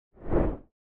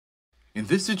In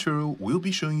this tutorial, we'll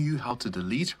be showing you how to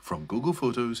delete from Google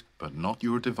Photos, but not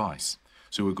your device.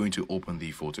 So we're going to open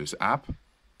the Photos app,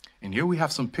 and here we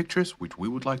have some pictures which we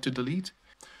would like to delete.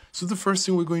 So the first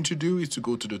thing we're going to do is to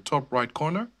go to the top right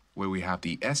corner, where we have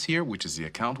the S here, which is the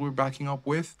account we're backing up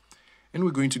with, and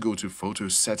we're going to go to Photo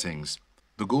Settings.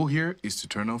 The goal here is to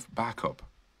turn off backup.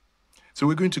 So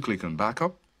we're going to click on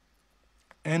backup,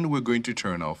 and we're going to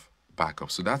turn off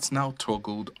backup. So that's now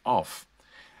toggled off.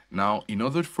 Now, in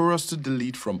order for us to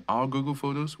delete from our Google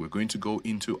Photos, we're going to go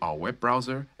into our web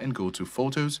browser and go to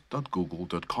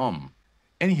photos.google.com.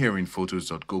 And here in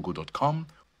photos.google.com,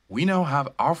 we now have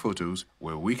our photos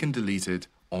where we can delete it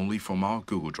only from our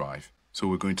Google Drive. So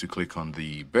we're going to click on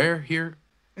the bear here,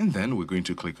 and then we're going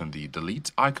to click on the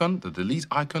delete icon. The delete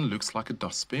icon looks like a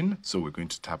dustbin, so we're going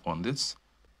to tap on this.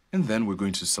 And then we're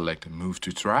going to select move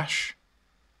to trash.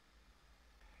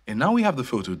 And now we have the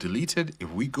photo deleted.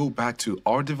 If we go back to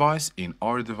our device, in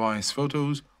our device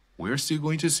photos, we're still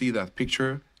going to see that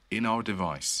picture in our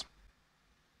device.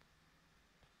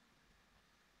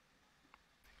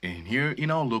 And here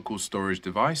in our local storage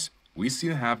device, we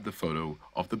still have the photo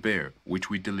of the bear, which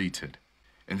we deleted.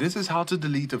 And this is how to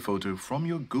delete a photo from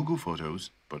your Google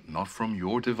Photos, but not from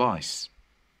your device.